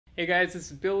Hey guys, this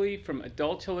is Billy from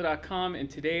AdultCello.com, and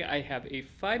today I have a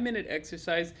 5-minute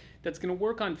exercise that's going to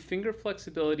work on finger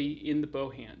flexibility in the bow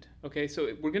hand. Okay,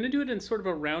 so we're going to do it in sort of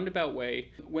a roundabout way.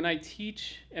 When I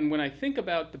teach and when I think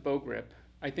about the bow grip,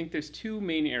 I think there's two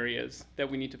main areas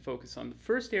that we need to focus on. The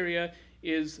first area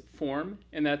is form,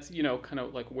 and that's, kind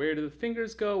of like where do the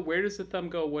fingers go, where does the thumb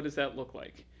go, what does that look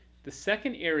like? The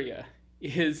second area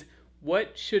is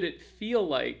what should it feel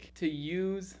like to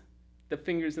use the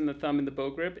fingers and the thumb in the bow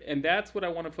grip, and that's what I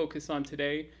want to focus on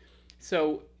today.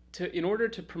 So in order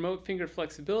to promote finger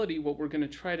flexibility, what we're going to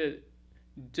try to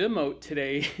demote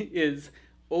today is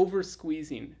over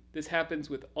squeezing. This happens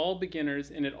with all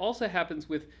beginners, and it also happens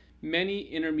with many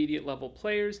intermediate level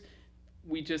players.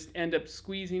 We just end up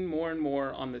squeezing more and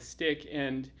more on the stick,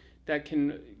 and that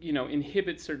can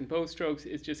inhibit certain bow strokes.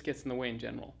 It just gets in the way in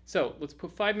general. So let's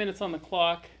put 5 minutes on the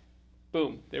clock.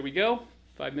 Boom, there we go.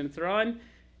 5 minutes are on.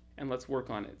 And let's work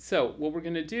on it. So what we're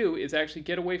going to do is actually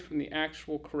get away from the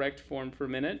actual correct form for a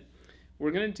minute.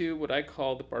 We're going to do what I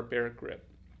call the barbaric grip.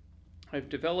 I've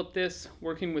developed this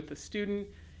working with the student,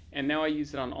 and now I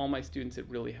use it on all my students. It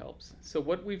really helps. So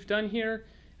what we've done here,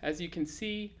 as you can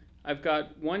see, I've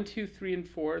got 1, 2, 3, and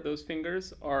 4. Those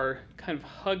fingers are kind of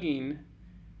hugging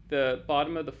the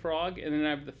bottom of the frog, and then I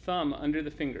have the thumb under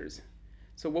the fingers.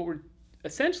 So what we're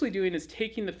essentially doing is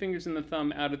taking the fingers and the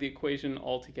thumb out of the equation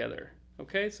altogether.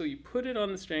 Okay, so you put it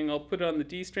on the string. I'll put it on the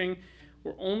D string.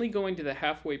 We're only going to the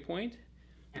halfway point,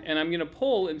 and I'm going to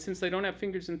pull, and since I don't have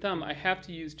fingers and thumb, I have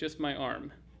to use just my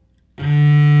arm.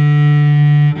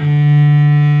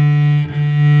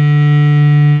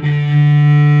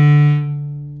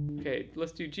 Okay,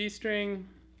 let's do G string.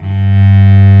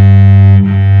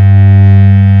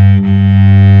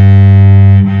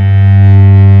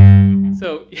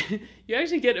 So you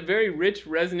actually get a very rich,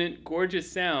 resonant,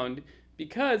 gorgeous sound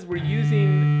because we're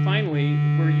using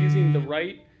the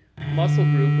right muscle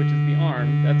group, which is the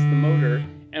arm, that's the motor,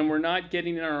 and we're not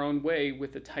getting in our own way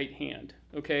with a tight hand,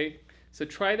 okay? So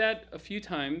try that a few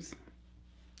times.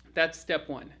 That's step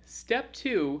one. Step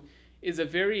two is a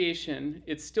variation.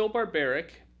 It's still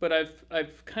barbaric, but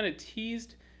I've kind of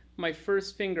teased my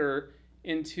first finger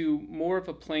into more of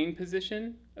a playing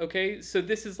position, okay? So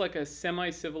this is like a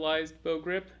semi-civilized bow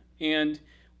grip, and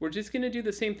we're just going to do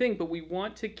the same thing, but we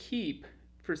want to keep,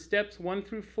 for steps 1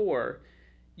 through 4,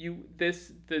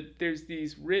 there's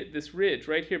this ridge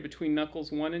right here between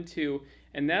knuckles 1 and 2,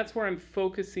 and that's where I'm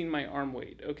focusing my arm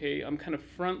weight, okay? I'm kind of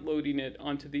front loading it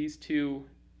onto these two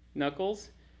knuckles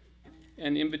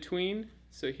and in between.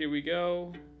 So here we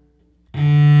go.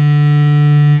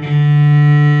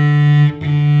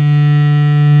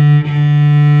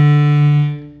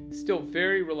 Still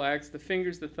very relaxed. The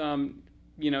fingers, the thumb,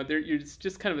 it's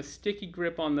just kind of a sticky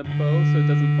grip on the bow so it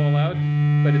doesn't fall out,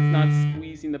 but it's not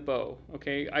squeezing the bow,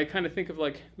 okay? I kind of think of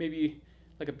maybe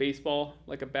like a baseball,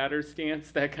 like a batter's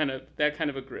stance, that kind of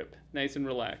a grip, nice and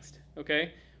relaxed,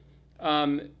 okay?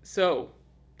 So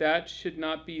that should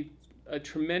not be a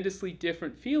tremendously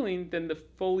different feeling than the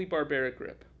fully barbaric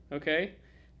grip, okay?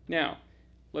 Now,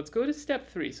 let's go to step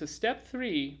 3. So step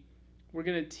 3, we're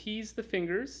going to tease the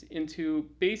fingers into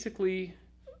basically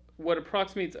what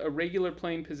approximates a regular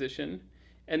playing position,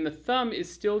 and the thumb is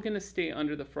still going to stay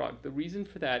under the frog. The reason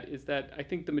for that is that I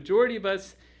think the majority of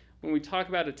us, when we talk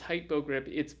about a tight bow grip,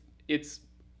 it's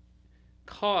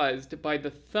caused by the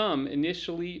thumb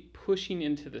initially pushing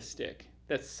into the stick.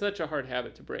 That's such a hard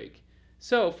habit to break.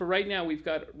 So for right now, we've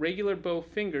got regular bow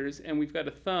fingers, and we've got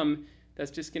a thumb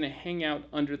that's just going to hang out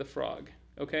under the frog,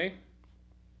 okay?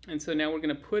 And so now we're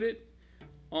going to put it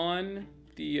on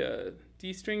the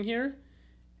D string here,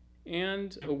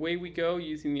 and away we go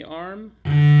using the arm.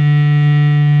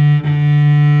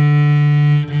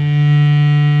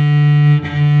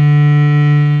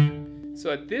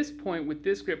 So at this point with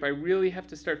this grip, I really have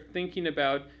to start thinking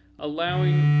about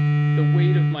allowing the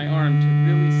weight of my arm to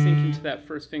really sink into that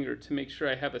first finger to make sure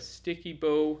I have a sticky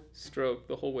bow stroke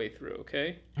the whole way through,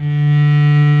 okay?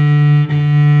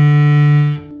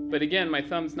 But again, my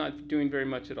thumb's not doing very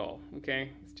much at all, okay?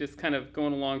 It's just kind of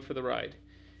going along for the ride.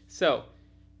 So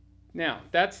now,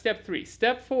 that's step 3.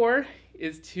 Step 4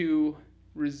 is to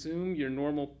resume your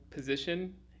normal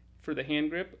position for the hand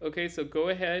grip. Okay, so go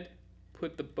ahead,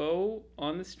 put the bow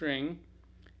on the string,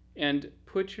 and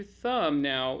put your thumb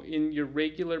now in your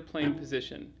regular playing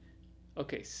position.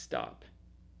 Okay, stop.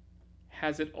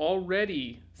 Has it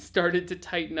already started to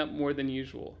tighten up more than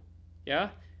usual?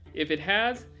 Yeah? If it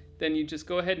has, then you just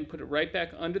go ahead and put it right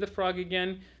back under the frog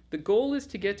again. The goal is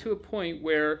to get to a point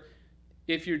where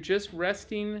if you're just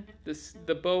resting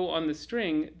the bow on the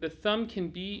string, the thumb can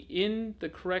be in the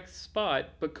correct spot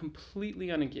but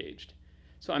completely unengaged.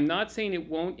 So I'm not saying it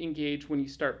won't engage when you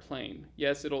start playing.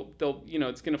 Yes,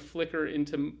 it's going to flicker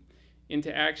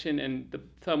into action and the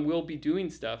thumb will be doing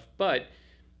stuff. But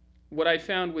what I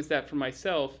found was that for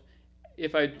myself,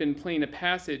 if I'd been playing a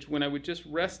passage, when I would just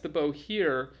rest the bow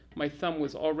here, my thumb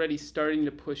was already starting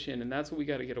to push in, and that's what we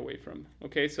got to get away from.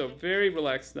 Okay, so very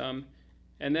relaxed thumb.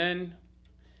 And then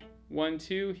 1,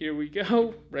 2, here we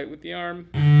go, right with the arm.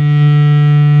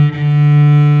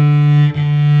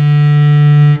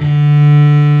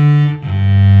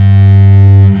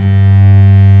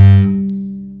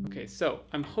 Okay, so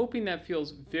I'm hoping that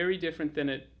feels very different than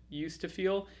it used to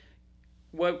feel.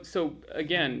 So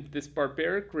again, this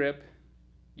barbaric grip,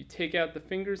 you take out the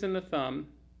fingers and the thumb,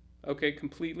 okay,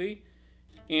 completely.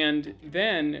 And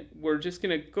then we're just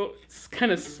going to go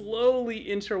kind of slowly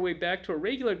inch our way back to a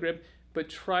regular grip, but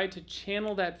try to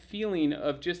channel that feeling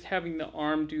of just having the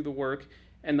arm do the work.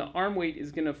 And the arm weight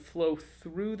is going to flow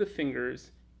through the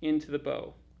fingers into the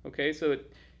bow. Okay, so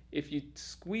if you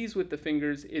squeeze with the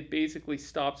fingers, it basically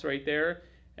stops right there.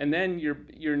 And then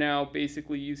you're now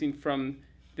basically using from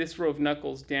this row of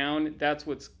knuckles down. That's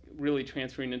what's really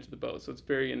transferring into the bow. So it's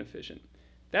very inefficient.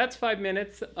 That's 5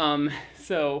 minutes.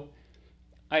 So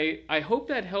I hope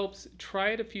that helps.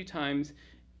 Try it a few times.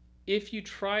 If you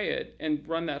try it and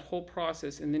run that whole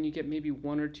process and then you get maybe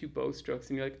 1 or 2 bow strokes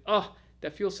and you're like, oh,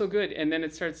 that feels so good, and then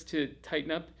it starts to tighten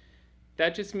up,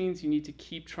 that just means you need to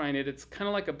keep trying it. It's kind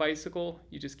of like a bicycle.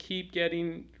 You just keep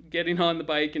getting on the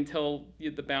bike until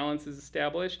the balance is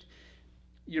established.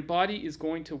 Your body is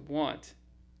going to want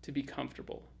to be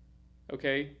comfortable.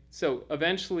 Okay? So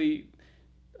eventually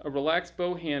a relaxed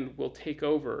bow hand will take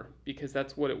over because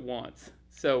that's what it wants.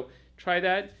 So try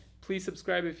that. Please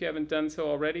subscribe if you haven't done so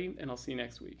already, and I'll see you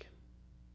next week.